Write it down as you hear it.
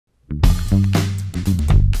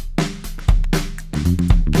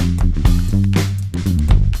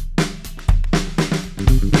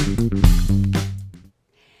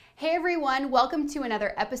welcome to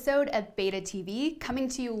another episode of Beta TV, coming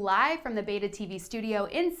to you live from the Beta TV studio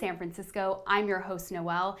in San Francisco. I'm your host,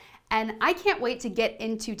 Noelle, and I can't wait to get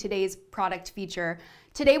into today's product feature.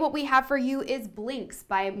 Today what we have for you is Blinks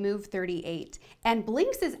by Move38. And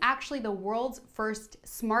Blinks is actually the world's first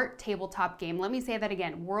smart tabletop game. Let me say that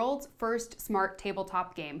again, world's first smart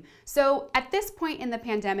tabletop game. So at this point in the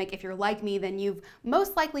pandemic, if you're like me, then you've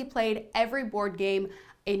most likely played every board game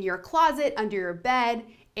in your closet, under your bed,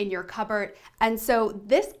 in your cupboard. And so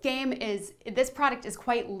this product is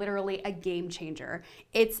quite literally a game changer.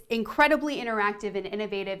 It's incredibly interactive and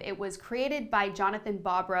innovative. It was created by Jonathan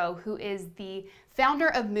Bobrow, who is the founder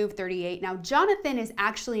of Move38. Now, Jonathan is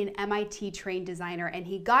actually an MIT trained designer, and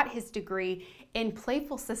he got his degree in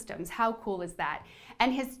playful systems. How cool is that?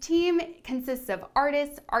 And his team consists of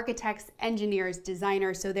artists, architects, engineers,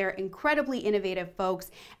 designers, so they're incredibly innovative folks.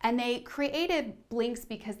 And they created Blinks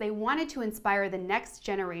because they wanted to inspire the next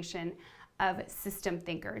generation of system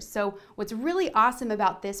thinkers. So what's really awesome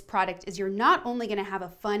about this product is you're not only going to have a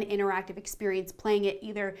fun interactive experience playing it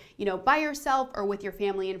either, by yourself or with your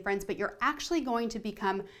family and friends, but you're actually going to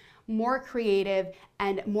become more creative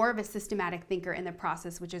and more of a systematic thinker in the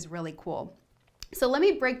process, which is really cool. So let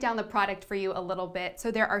me break down the product for you a little bit.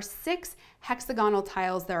 So there are 6 hexagonal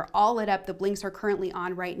tiles that are all lit up. The blinks are currently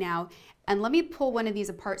on right now. And let me pull one of these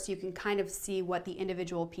apart so you can kind of see what the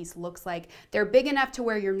individual piece looks like. They're big enough to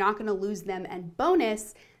where you're not going to lose them. And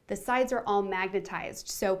bonus, the sides are all magnetized.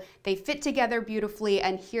 So they fit together beautifully.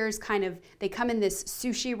 And here's they come in this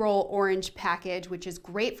sushi roll orange package, which is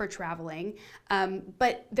great for traveling.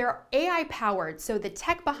 But they're AI powered. So the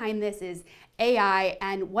tech behind this is AI,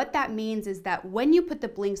 and what that means is that when you put the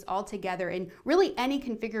blinks all together in really any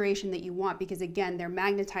configuration that you want, because again, they're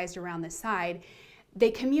magnetized around the side,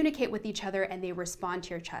 they communicate with each other and they respond to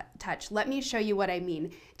your touch. Let me show you what I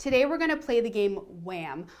mean. Today we're going to play the game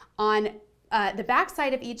Wham. On the back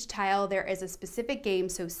side of each tile there is a specific game,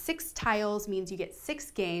 so 6 tiles means you get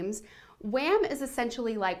 6 games. Wham is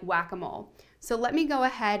essentially like whack-a-mole. So let me go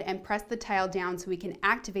ahead and press the tile down so we can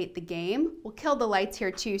activate the game. We'll kill the lights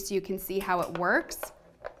here too so you can see how it works.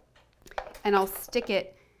 And I'll stick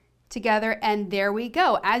it together and there we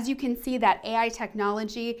go. As you can see, that AI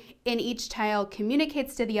technology in each tile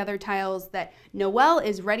communicates to the other tiles that Noelle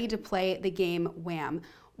is ready to play the game Wham.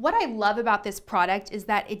 What I love about this product is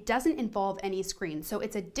that it doesn't involve any screens. So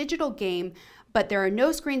it's a digital game, but there are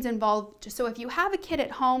no screens involved. So if you have a kid at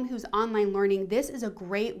home who's online learning, this is a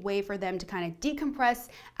great way for them to kind of decompress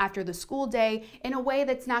after the school day in a way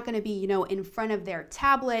that's not going to be, in front of their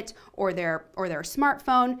tablet or their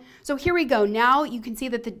smartphone. So here we go. Now you can see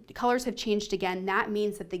that the colors have changed again. That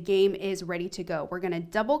means that the game is ready to go. We're going to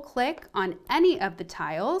double click on any of the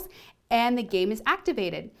tiles and the game is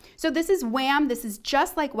activated. So this is Wham. This is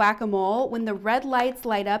just like whack-a-mole. When the red lights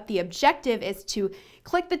light up, the objective is to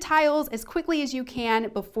click the tiles as quickly as you can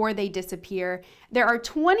before they disappear. There are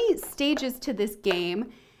 20 stages to this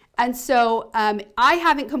game. And so I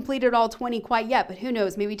haven't completed all 20 quite yet, but who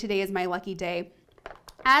knows, maybe today is my lucky day.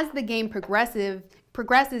 As the game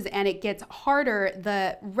progresses and it gets harder,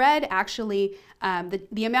 the red actually,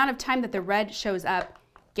 the amount of time that the red shows up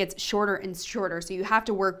gets shorter and shorter, so you have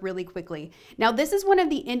to work really quickly. Now this is one of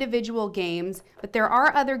the individual games, but there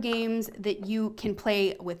are other games that you can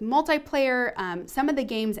play with multiplayer. Some of the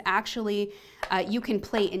games actually you can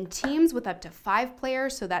play in teams with up to 5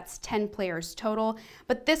 players, so that's 10 players total.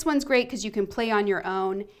 But this one's great because you can play on your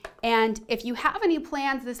own. And if you have any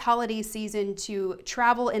plans this holiday season to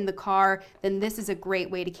travel in the car, then this is a great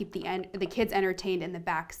way to keep the kids entertained in the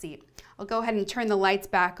back seat. I'll go ahead and turn the lights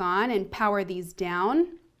back on and power these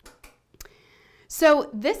down. So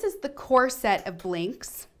this is the core set of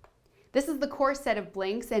blinks. This is the core set of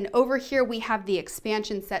blinks, and over here we have the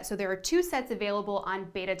expansion set. So there are 2 sets available on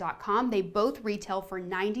beta.com. They both retail for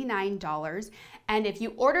 $99. And if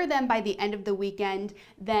you order them by the end of the weekend,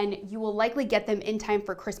 then you will likely get them in time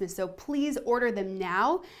for Christmas. So please order them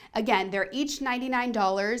now. Again, they're each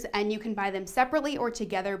 $99 and you can buy them separately or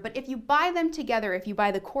together. But if you buy them together, if you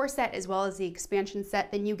buy the core set as well as the expansion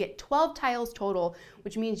set, then you get 12 tiles total,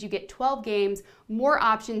 which means you get 12 games, more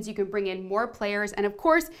options, you can bring in more players. And of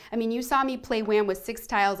course, you saw me play Wham with 6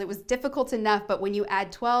 tiles. It was difficult enough, but when you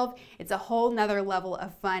add 12, it's a whole nother level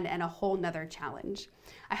of fun and a whole nother challenge.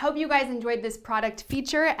 I hope you guys enjoyed this product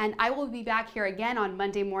feature, and I will be back here again on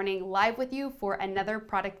Monday morning live with you for another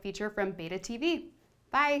product feature from Beta TV.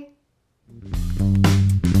 Bye.